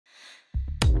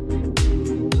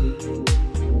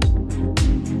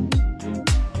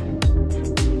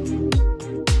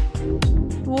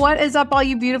What is up, all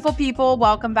you beautiful people?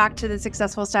 Welcome back to the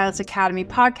Successful Stylist Academy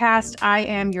podcast. I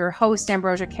am your host,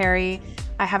 Ambrosia Carey.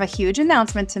 I have a huge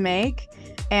announcement to make.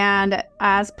 And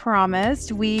as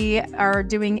promised, we are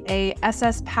doing a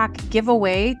SS Pack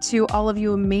giveaway to all of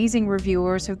you amazing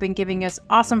reviewers who've been giving us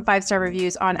awesome 5-star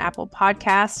reviews on Apple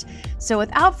Podcasts. So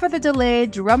without further delay,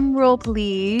 drum roll,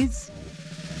 please.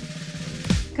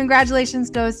 Congratulations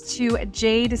goes to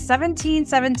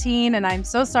Jade1717, and I'm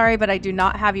so sorry, but I do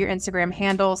not have your Instagram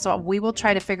handle, so we will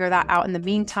try to figure that out in the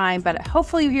meantime, but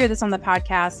hopefully you hear this on the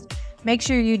podcast. Make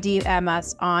sure you DM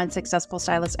us on Successful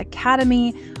Stylist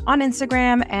Academy on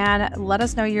Instagram and let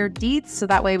us know your deets so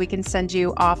that way we can send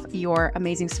you off your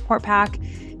amazing support pack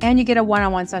and you get a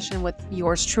one-on-one session with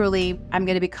yours truly. I'm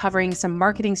going to be covering some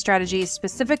marketing strategies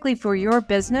specifically for your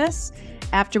business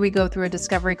after we go through a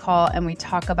discovery call and we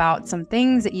talk about some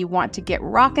things that you want to get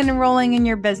rocking and rolling in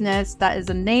your business. That is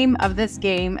the name of this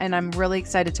game, and I'm really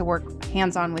excited to work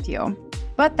hands-on with you.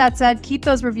 But that said, keep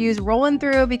those reviews rolling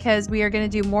through because we are going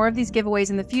to do more of these giveaways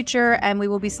in the future, and we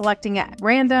will be selecting at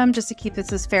random just to keep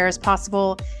this as fair as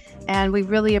possible. And we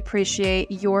really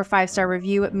appreciate your 5-star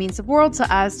review. It means the world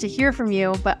to us to hear from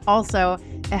you, but also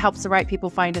it helps the right people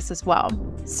find us as well.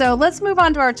 So let's move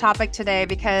on to our topic today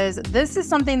because this is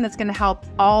something that's going to help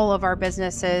all of our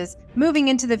businesses moving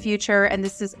into the future. And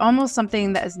this is almost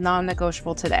something that is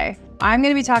non-negotiable today. I'm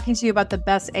going to be talking to you about the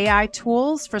best AI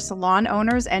tools for salon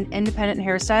owners and independent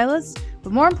hairstylists.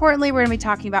 But more importantly, we're going to be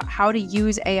talking about how to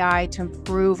use AI to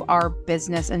improve our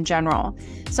business in general.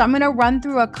 So I'm going to run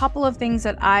through a couple of things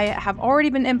that I have already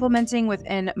been implementing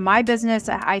within my business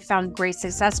that I found great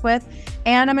success with.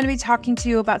 And I'm going to be talking to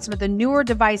you about some of the newer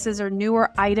devices or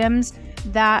newer items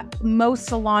that most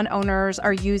salon owners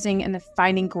are using and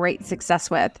finding great success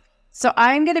with. So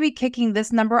I'm going to be kicking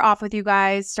this number off with you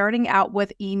guys, starting out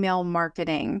with email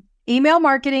marketing. Email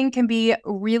marketing can be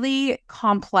really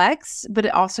complex, but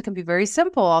it also can be very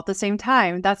simple at the same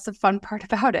time. That's the fun part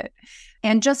about it.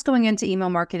 And just going into email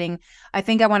marketing, I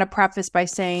think I want to preface by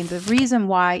saying the reason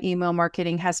why email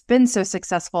marketing has been so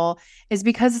successful is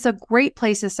because it's a great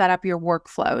place to set up your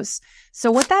workflows.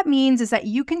 So what that means is that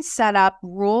you can set up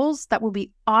rules that will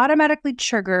be automatically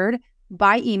triggered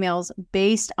by emails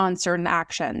based on certain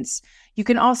actions. You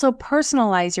can also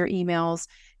personalize your emails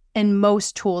in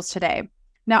most tools today.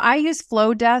 Now, I use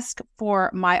Flowdesk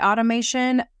for my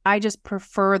automation. I just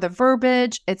prefer the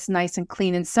verbiage. It's nice and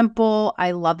clean and simple.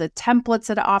 I love the templates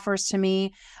that it offers to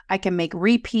me. I can make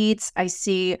repeats. I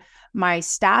see my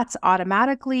stats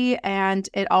automatically, and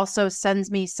it also sends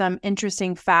me some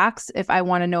interesting facts if I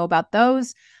want to know about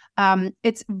those.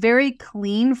 It's very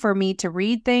clean for me to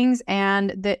read things, and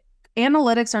the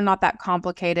analytics are not that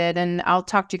complicated, and I'll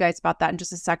talk to you guys about that in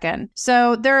just a second.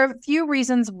 So there are a few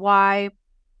reasons why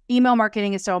email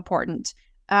marketing is so important.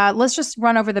 Let's just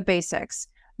run over the basics.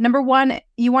 Number one,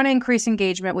 you want to increase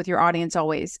engagement with your audience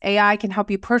always. AI can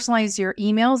help you personalize your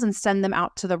emails and send them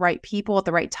out to the right people at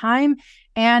the right time.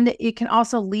 And it can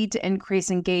also lead to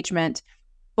increased engagement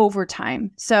over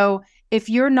time. So if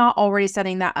you're not already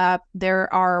setting that up,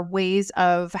 there are ways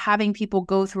of having people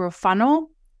go through a funnel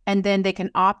and then they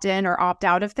can opt in or opt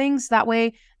out of things. That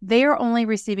way, they are only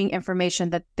receiving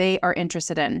information that they are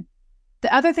interested in.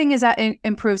 The other thing is that it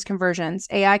improves conversions.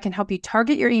 AI can help you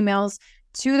target your emails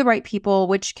to the right people,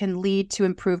 which can lead to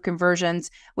improved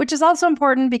conversions, which is also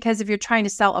important because if you're trying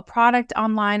to sell a product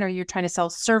online or you're trying to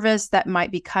sell service that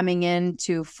might be coming in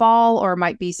to fall or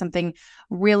might be something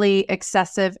really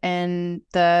excessive in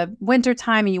the winter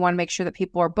time and you want to make sure that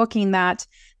people are booking that,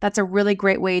 that's a really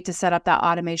great way to set up that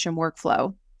automation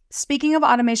workflow. Speaking of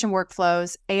automation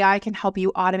workflows, AI can help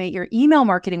you automate your email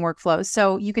marketing workflows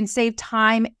so you can save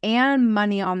time and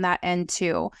money on that end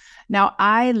too. Now,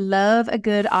 I love a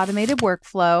good automated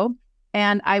workflow,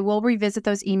 and I will revisit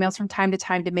those emails from time to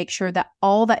time to make sure that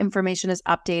all that information is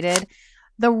updated.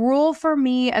 The rule for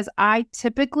me is I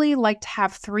typically like to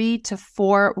have 3 to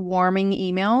 4 warming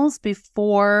emails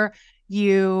before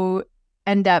you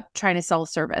end up trying to sell a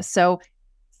service. So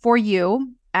for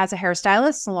you, as a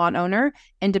hairstylist, salon owner,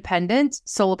 independent,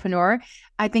 solopreneur,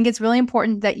 I think it's really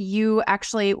important that you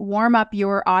actually warm up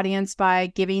your audience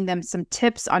by giving them some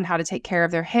tips on how to take care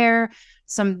of their hair,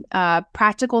 some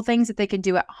practical things that they can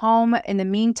do at home in the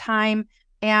meantime,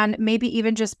 and maybe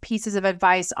even just pieces of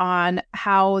advice on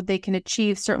how they can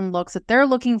achieve certain looks that they're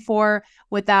looking for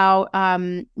without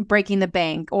breaking the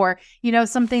bank, or, you know,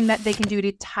 something that they can do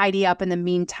to tidy up in the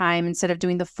meantime instead of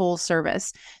doing the full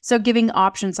service. So giving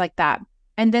options like that.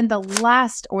 And then the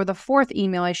last, or the fourth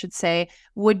email, I should say,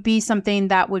 would be something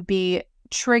that would be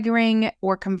triggering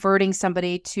or converting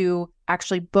somebody to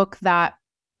actually book that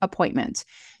appointment.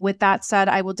 With that said,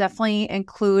 I will definitely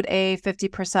include a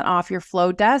 50% off your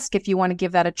Flow desk. If you want to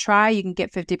give that a try, you can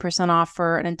get 50% off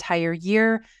for an entire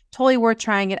year. Totally worth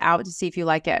trying it out to see if you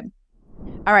like it.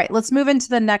 All right, let's move into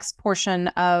the next portion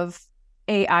of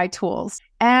AI tools.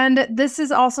 And this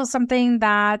is also something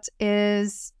that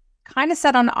is kind of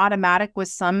set on automatic with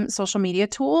some social media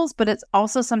tools, but it's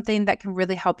also something that can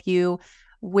really help you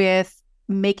with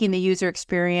making the user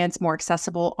experience more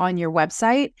accessible on your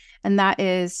website. And that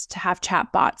is to have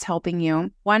chatbots helping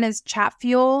you. One is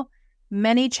Chatfuel,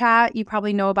 ManyChat. You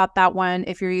probably know about that one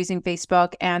if you're using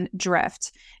Facebook, and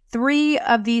Drift. 3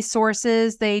 of these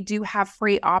sources, they do have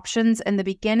free options in the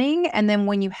beginning. And then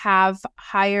when you have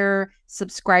higher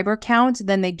subscriber count,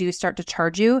 then they do start to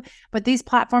charge you. But these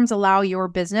platforms allow your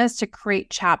business to create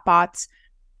chatbots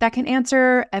that can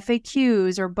answer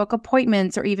FAQs or book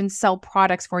appointments or even sell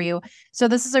products for you. So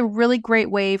this is a really great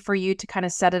way for you to kind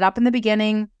of set it up in the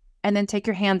beginning and then take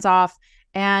your hands off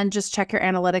and just check your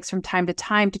analytics from time to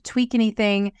time to tweak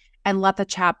anything and let the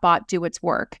chatbot do its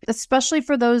work. Especially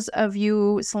for those of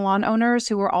you salon owners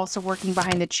who are also working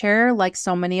behind the chair, like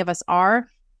so many of us are,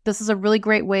 this is a really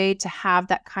great way to have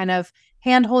that kind of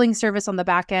hand-holding service on the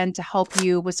back end to help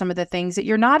you with some of the things that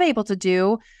you're not able to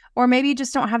do, or maybe you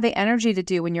just don't have the energy to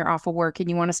do when you're off of work and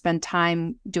you want to spend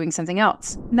time doing something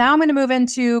else. Now I'm going to move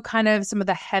into kind of some of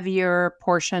the heavier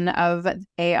portion of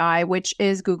AI, which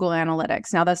is Google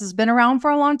Analytics. Now, this has been around for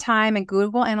a long time and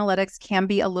Google Analytics can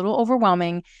be a little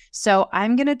overwhelming. So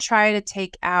I'm going to try to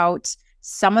take out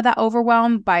some of that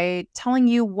overwhelm by telling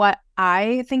you what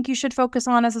I think you should focus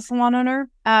on as a salon owner.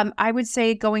 I would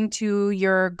say going to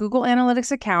your Google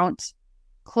Analytics account,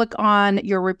 click on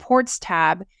your reports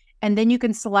tab, and then you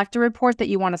can select a report that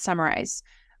you want to summarize.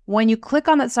 When you click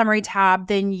on that summary tab,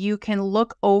 then you can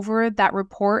look over that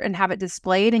report and have it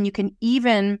displayed. And you can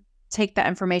even take that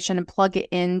information and plug it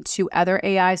into other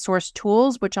AI source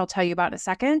tools, which I'll tell you about in a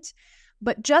second.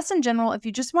 But just in general, if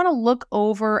you just want to look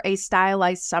over a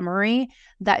stylized summary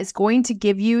that is going to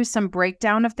give you some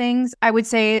breakdown of things, I would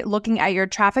say looking at your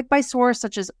traffic by source,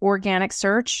 such as organic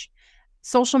search,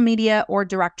 social media, or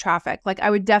direct traffic. Like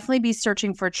I would definitely be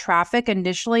searching for traffic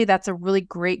initially. That's a really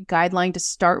great guideline to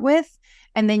start with.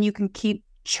 And then you can keep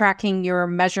tracking your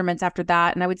measurements after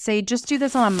that. And I would say just do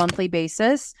this on a monthly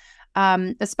basis,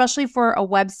 especially for a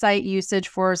website usage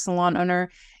for a salon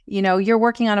owner. You know, you're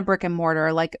working on a brick and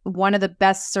mortar. Like one of the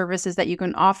best services that you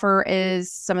can offer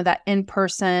is some of that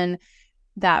in-person,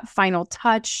 that final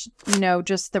touch, you know,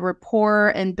 just the rapport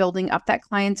and building up that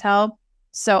clientele.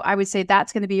 So I would say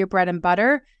that's going to be your bread and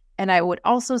butter. And I would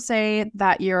also say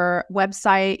that your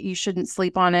website, you shouldn't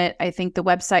sleep on it. I think the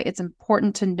website, it's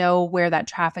important to know where that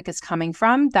traffic is coming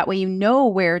from. That way you know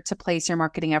where to place your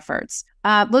marketing efforts.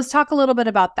 Let's talk a little bit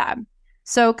about that.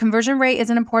 So conversion rate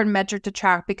is an important metric to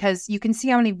track because you can see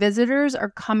how many visitors are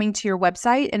coming to your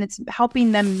website and it's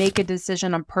helping them make a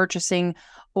decision on purchasing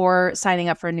or signing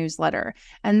up for a newsletter.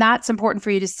 And that's important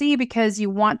for you to see because you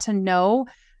want to know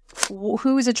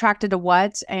who's attracted to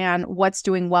what and what's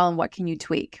doing well and what can you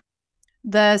tweak.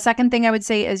 The second thing I would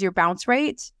say is your bounce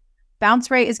rate.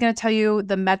 Bounce rate is going to tell you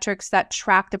the metrics that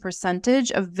track the percentage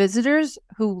of visitors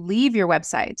who leave your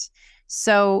website.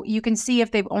 So you can see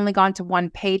if they've only gone to one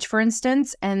page, for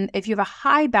instance, and if you have a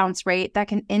high bounce rate, that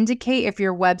can indicate if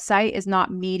your website is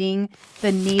not meeting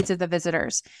the needs of the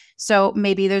visitors. So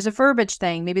maybe there's a verbiage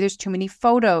thing, maybe there's too many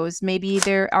photos, maybe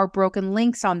there are broken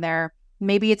links on there.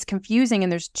 Maybe it's confusing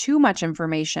and there's too much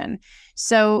information.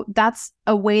 So that's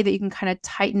a way that you can kind of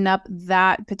tighten up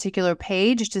that particular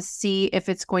page to see if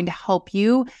it's going to help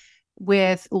you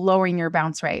with lowering your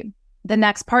bounce rate. The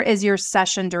next part is your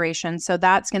session duration. So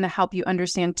that's going to help you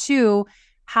understand too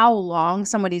how long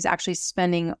somebody's actually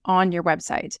spending on your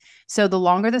website. So the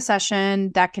longer the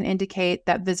session, that can indicate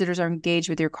that visitors are engaged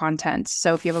with your content.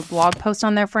 So if you have a blog post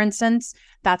on there, for instance,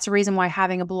 that's the reason why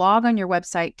having a blog on your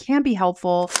website can be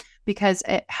helpful because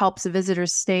it helps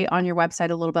visitors stay on your website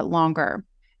a little bit longer.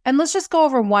 And let's just go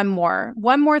over one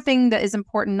more thing that is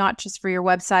important, not just for your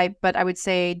website, but I would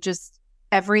say just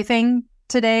everything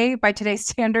today by today's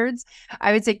standards.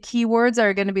 I would say keywords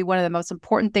are going to be one of the most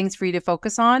important things for you to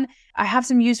focus on. I have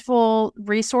some useful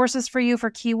resources for you for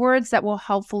keywords that will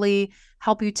hopefully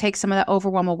help you take some of that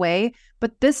overwhelm away.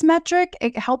 But this metric,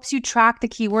 it helps you track the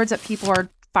keywords that people are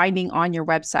finding on your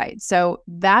website. So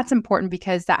that's important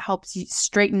because that helps you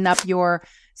straighten up your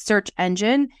search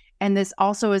engine. And this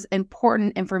also is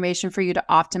important information for you to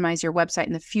optimize your website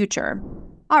in the future.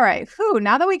 All right.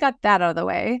 Now that we got that out of the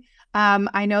way,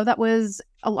 I know that was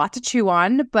a lot to chew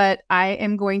on, but I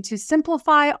am going to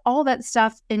simplify all that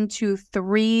stuff into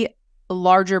 3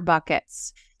 larger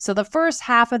buckets. So the first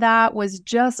half of that was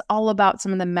just all about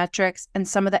some of the metrics and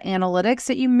some of the analytics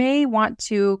that you may want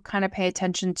to kind of pay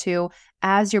attention to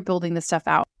as you're building this stuff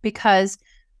out. Because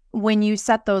when you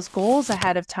set those goals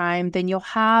ahead of time, then you'll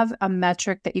have a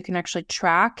metric that you can actually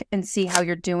track and see how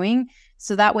you're doing.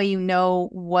 So that way you know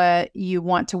what you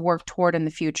want to work toward in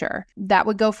the future. That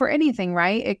would go for anything,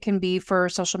 right? It can be for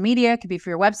social media, it could be for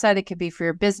your website, it could be for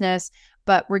your business.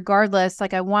 But regardless,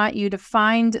 like I want you to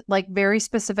find like very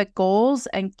specific goals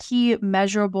and key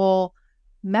measurable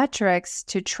metrics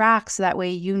to track so that way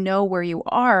you know where you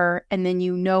are and then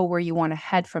you know where you want to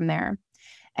head from there.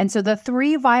 And so the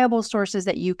 3 viable sources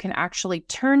that you can actually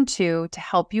turn to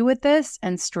help you with this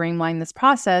and streamline this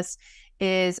process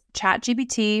is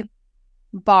ChatGPT,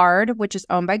 Bard, which is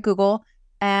owned by Google,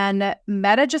 and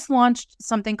Meta just launched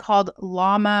something called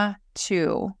Llama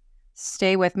 2.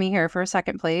 Stay with me here for a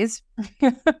second, please.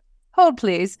 Hold,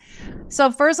 please.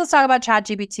 So first, let's talk about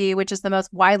ChatGPT, which is the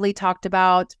most widely talked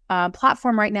about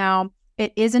platform right now.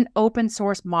 It is an open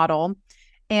source model,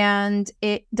 and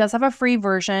it does have a free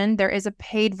version. There is a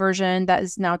paid version that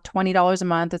is now $20 a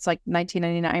month. It's like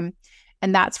 $19.99,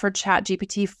 and that's for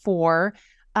ChatGPT 4.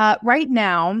 Right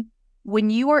now,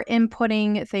 when you are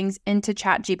inputting things into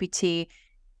ChatGPT,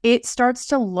 it starts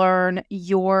to learn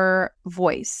your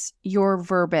voice, your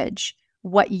verbiage,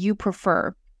 what you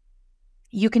prefer.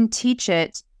 You can teach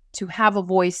it to have a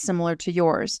voice similar to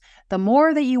yours. The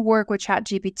more that you work with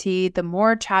ChatGPT, the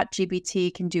more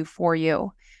ChatGPT can do for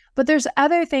you. But there's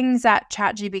other things that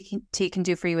ChatGPT can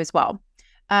do for you as well.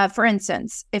 For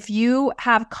instance, if you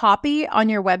have copy on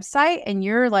your website and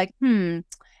you're like,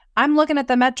 I'm looking at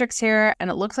the metrics here and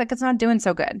it looks like it's not doing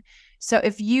so good. So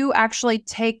if you actually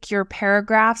take your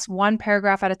paragraphs, 1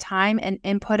 paragraph at a time, and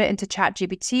input it into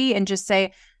ChatGPT and just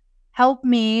say, help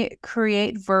me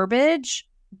create verbiage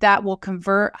that will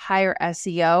convert higher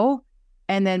SEO,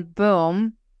 and then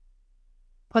boom,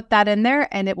 put that in there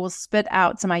and it will spit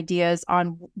out some ideas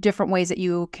on different ways that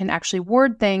you can actually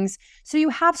word things so you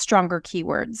have stronger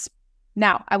keywords.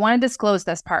 Now, I want to disclose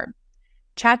this part.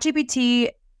 ChatGPT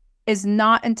is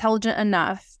not intelligent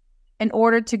enough in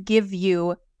order to give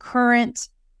you current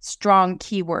strong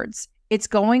keywords. It's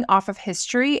going off of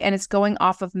history and it's going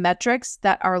off of metrics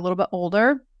that are a little bit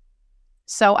older.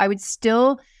 So I would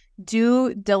still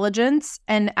do diligence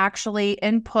and actually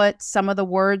input some of the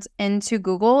words into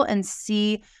Google and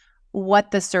see what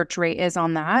the search rate is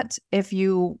on that if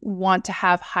you want to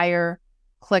have higher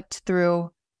clicked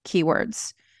through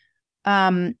keywords.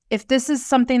 If this is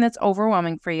something that's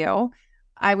overwhelming for you,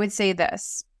 I would say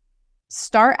this.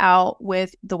 Start out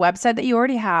with the website that you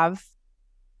already have.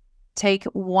 Take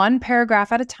 1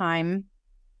 paragraph at a time,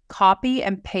 copy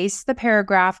and paste the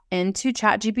paragraph into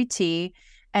ChatGPT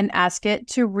and ask it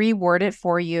to reword it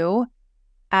for you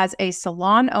as a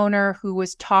salon owner who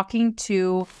was talking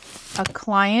to a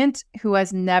client who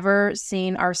has never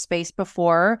seen our space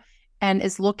before and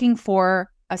is looking for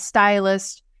a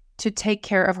stylist to take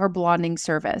care of her blonding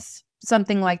service,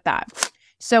 something like that.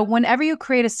 So whenever you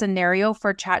create a scenario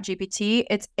for ChatGPT,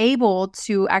 it's able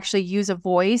to actually use a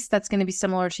voice that's going to be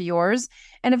similar to yours.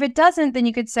 And if it doesn't, then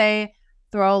you could say,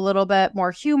 throw a little bit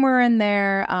more humor in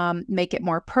there, make it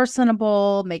more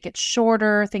personable, make it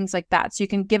shorter, things like that. So you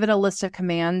can give it a list of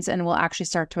commands and it will actually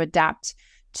start to adapt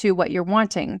to what you're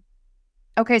wanting.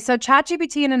 Okay, so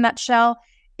ChatGPT in a nutshell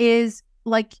is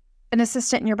like an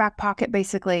assistant in your back pocket,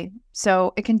 basically.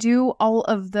 So it can do all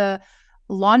of the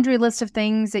laundry list of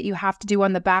things that you have to do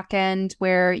on the back end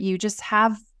where you just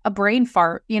have a brain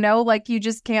fart, like you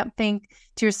just can't think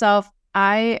to yourself,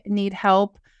 I need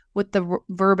help with the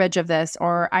verbiage of this,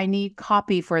 or I need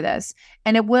copy for this.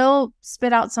 And it will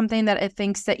spit out something that it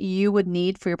thinks that you would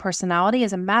need for your personality.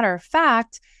 As a matter of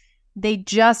fact, they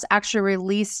just actually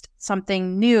released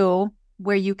something new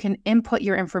where you can input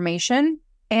your information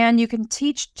and you can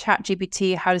teach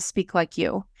ChatGPT how to speak like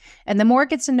you. And the more it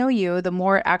gets to know you, the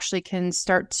more it actually can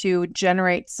start to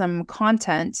generate some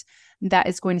content that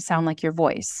is going to sound like your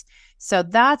voice. So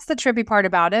that's the trippy part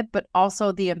about it, but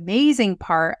also the amazing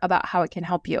part about how it can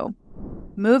help you.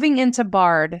 Moving into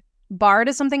Bard. Bard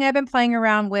is something I've been playing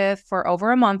around with for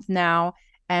over a month now,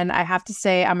 and I have to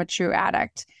say I'm a true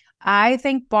addict. I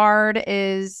think Bard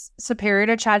is superior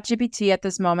to ChatGPT at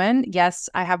this moment. Yes,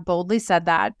 I have boldly said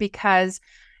that because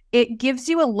it gives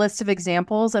you a list of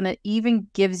examples and it even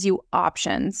gives you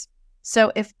options.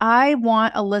 So if I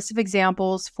want a list of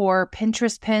examples for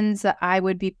Pinterest pins that I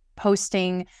would be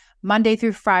posting Monday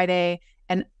through Friday,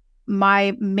 and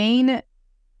my main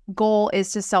goal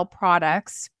is to sell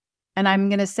products, and I'm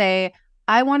going to say,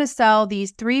 I want to sell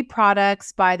these 3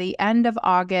 products by the end of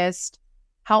August.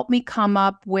 Help me come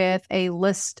up with a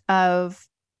list of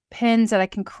pins that I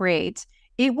can create.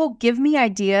 it will give me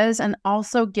ideas and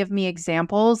also give me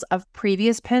examples of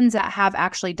previous pins that have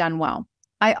actually done well.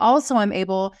 I also am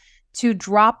able to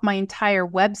drop my entire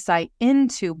website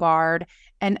into Bard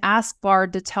and ask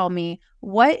Bard to tell me,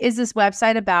 what is this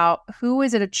website about? Who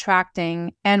is it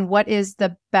attracting? And what is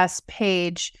the best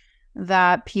page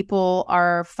that people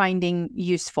are finding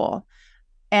useful?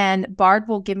 And Bard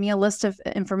will give me a list of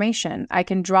information. I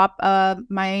can drop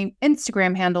my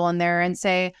Instagram handle in there and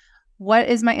say, what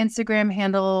is my Instagram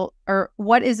handle, or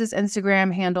what is this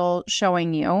Instagram handle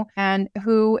showing you, and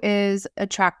who is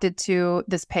attracted to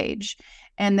this page?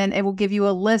 And then it will give you a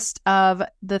list of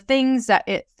the things that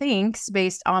it thinks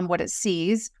based on what it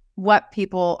sees, what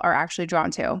people are actually drawn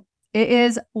to. It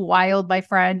is wild, my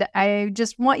friend. I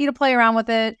just want you to play around with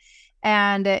it.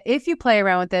 And if you play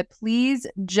around with it, please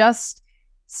just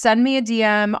send me a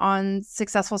DM on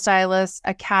Successful Stylist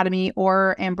Academy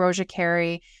or Ambrosia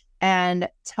Carey and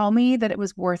tell me that it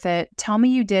was worth it. Tell me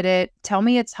you did it. Tell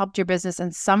me it's helped your business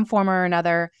in some form or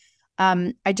another.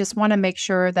 I just want to make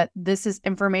sure that this is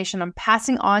information I'm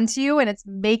passing on to you and it's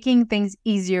making things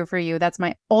easier for you. That's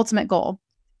my ultimate goal.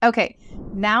 Okay,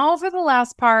 now for the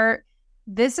last part.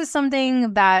 This is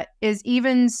something that is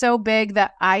even so big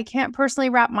that I can't personally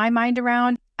wrap my mind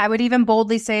around. I would even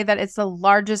boldly say that it's the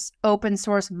largest open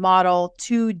source model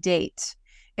to date.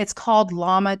 It's called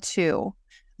Llama 2.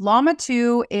 Llama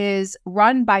 2 is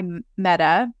run by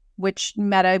Meta, which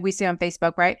Meta we see on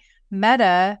Facebook, right?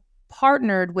 Meta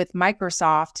partnered with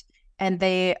Microsoft and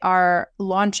they are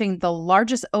launching the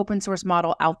largest open source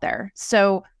model out there.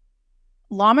 So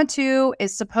Llama 2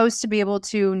 is supposed to be able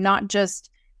to not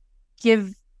just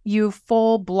give you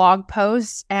full blog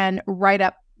posts and write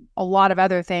up a lot of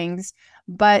other things,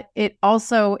 but it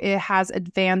has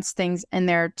advanced things in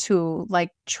there too, like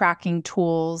tracking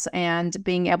tools and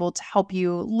being able to help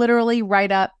you literally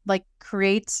write up, like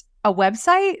create a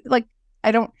website. Like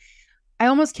I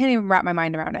almost can't even wrap my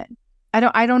mind around it.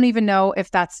 I don't even know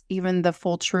if that's even the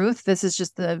full truth. This is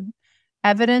just the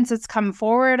evidence that's come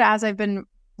forward as I've been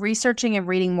researching and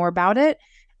reading more about it.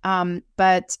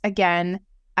 But again,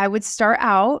 I would start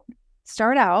out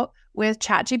with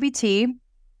ChatGPT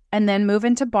and then move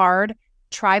into Bard,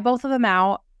 try both of them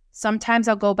out. Sometimes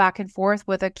I'll go back and forth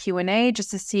with a Q&A just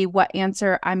to see what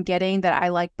answer I'm getting that I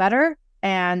like better.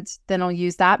 And then I'll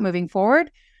use that moving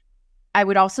forward. I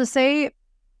would also say,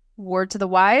 word to the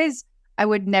wise, I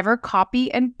would never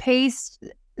copy and paste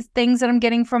things that I'm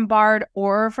getting from Bard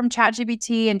or from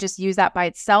ChatGPT and just use that by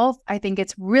itself. I think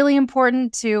it's really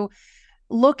important to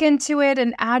look into it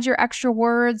and add your extra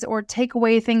words or take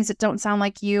away things that don't sound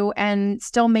like you and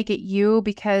still make it you,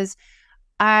 because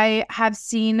I have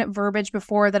seen verbiage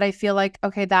before that I feel like,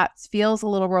 okay, that feels a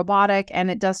little robotic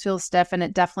and it does feel stiff, and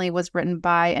it definitely was written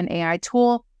by an AI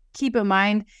tool. Keep in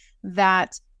mind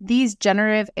that these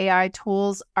generative AI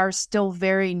tools are still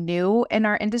very new in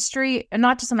our industry, and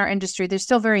not just in our industry, they're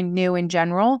still very new in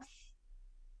general.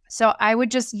 So I would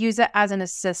just use it as an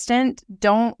assistant.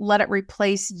 Don't let it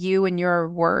replace you and your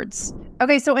words.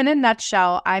 Okay, so in a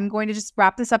nutshell, I'm going to just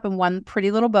wrap this up in one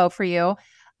pretty little bow for you.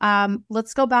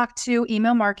 Let's go back to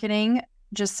email marketing,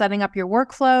 just setting up your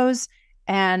workflows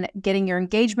and getting your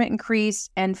engagement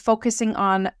increased and focusing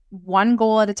on one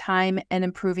goal at a time and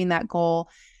improving that goal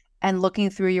and looking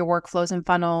through your workflows and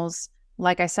funnels.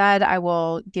 Like I said, I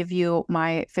will give you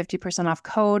my 50% off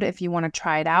code if you want to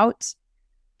try it out.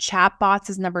 Chatbots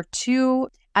is number 2.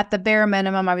 At the bare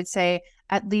minimum, I would say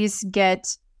at least get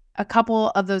a couple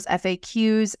of those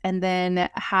FAQs and then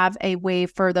have a way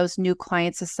for those new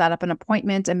clients to set up an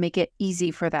appointment and make it easy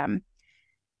for them.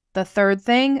 The third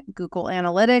thing, Google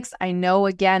Analytics. I know,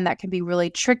 again, that can be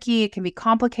really tricky. It can be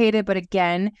complicated, but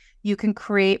again, you can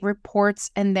create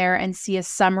reports in there and see a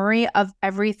summary of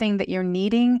everything that you're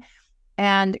needing,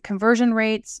 and conversion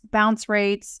rates, bounce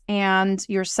rates, and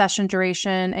your session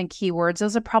duration and keywords.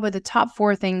 Those are probably the top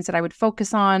 4 things that I would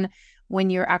focus on when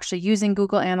you're actually using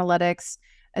Google Analytics.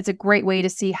 It's a great way to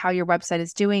see how your website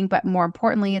is doing, but more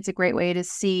importantly, it's a great way to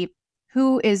see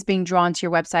who is being drawn to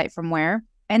your website from where.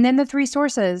 And then the 3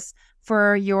 sources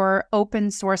for your open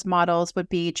source models would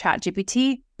be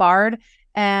ChatGPT, Bard,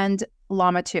 and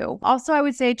Llama 2. Also, I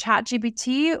would say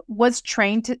ChatGPT was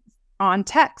trained on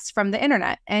text from the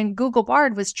internet, and Google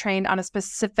Bard was trained on a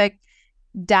specific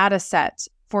data set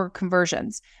for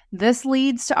conversions. This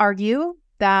leads to argue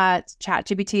that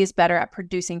ChatGPT is better at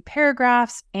producing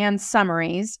paragraphs and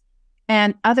summaries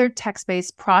and other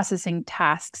text-based processing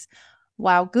tasks.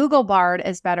 while Google Bard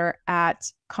is better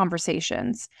at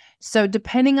conversations. So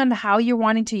depending on how you're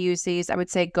wanting to use these, I would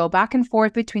say go back and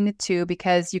forth between the two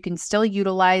because you can still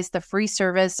utilize the free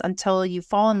service until you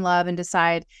fall in love and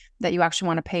decide that you actually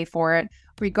want to pay for it.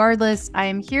 Regardless, I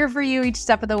am here for you each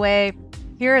step of the way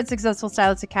here at Successful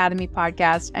Stylist Academy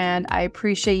podcast, and I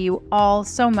appreciate you all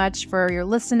so much for your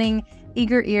listening,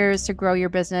 eager ears to grow your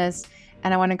business.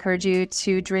 And I want to encourage you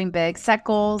to dream big, set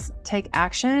goals, take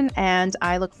action, and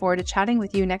I look forward to chatting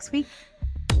with you next week.